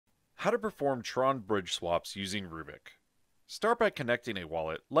How to perform TRON bridge swaps using Rubic. Start by connecting a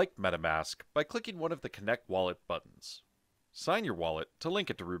wallet like MetaMask by clicking one of the Connect Wallet buttons. Sign your wallet to link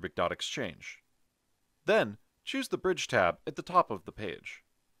it to Rubic.exchange. Then, choose the Bridge tab at the top of the page.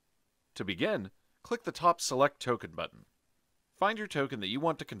 To begin, click the top Select Token button. Find your token that you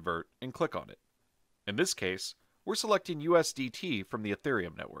want to convert and click on it. In this case, we're selecting USDT from the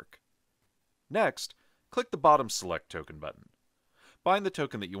Ethereum network. Next, click the bottom Select Token button. Find the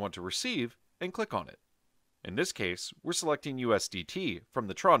token that you want to receive and click on it. In this case, we're selecting USDT from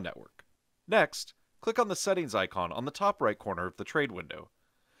the TRON network. Next, click on the settings icon on the top right corner of the trade window.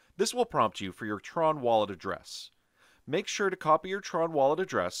 This will prompt you for your TRON wallet address. Make sure to copy your TRON wallet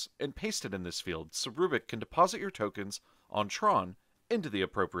address and paste it in this field so Rubic can deposit your tokens on TRON into the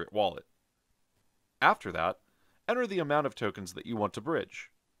appropriate wallet. After that, enter the amount of tokens that you want to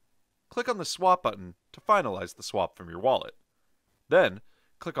bridge. Click on the Swap button to finalize the swap from your wallet. Then,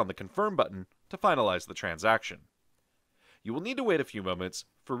 click on the Confirm button to finalize the transaction. You will need to wait a few moments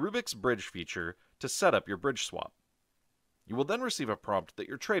for Rubic's bridge feature to set up your bridge swap. You will then receive a prompt that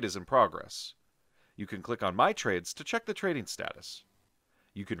your trade is in progress. You can click on My Trades to check the trading status.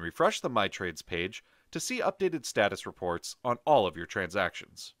 You can refresh the My Trades page to see updated status reports on all of your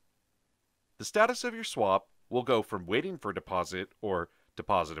transactions. The status of your swap will go from waiting for deposit or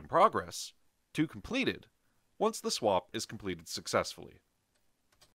deposit in progress to completed once the swap is completed successfully.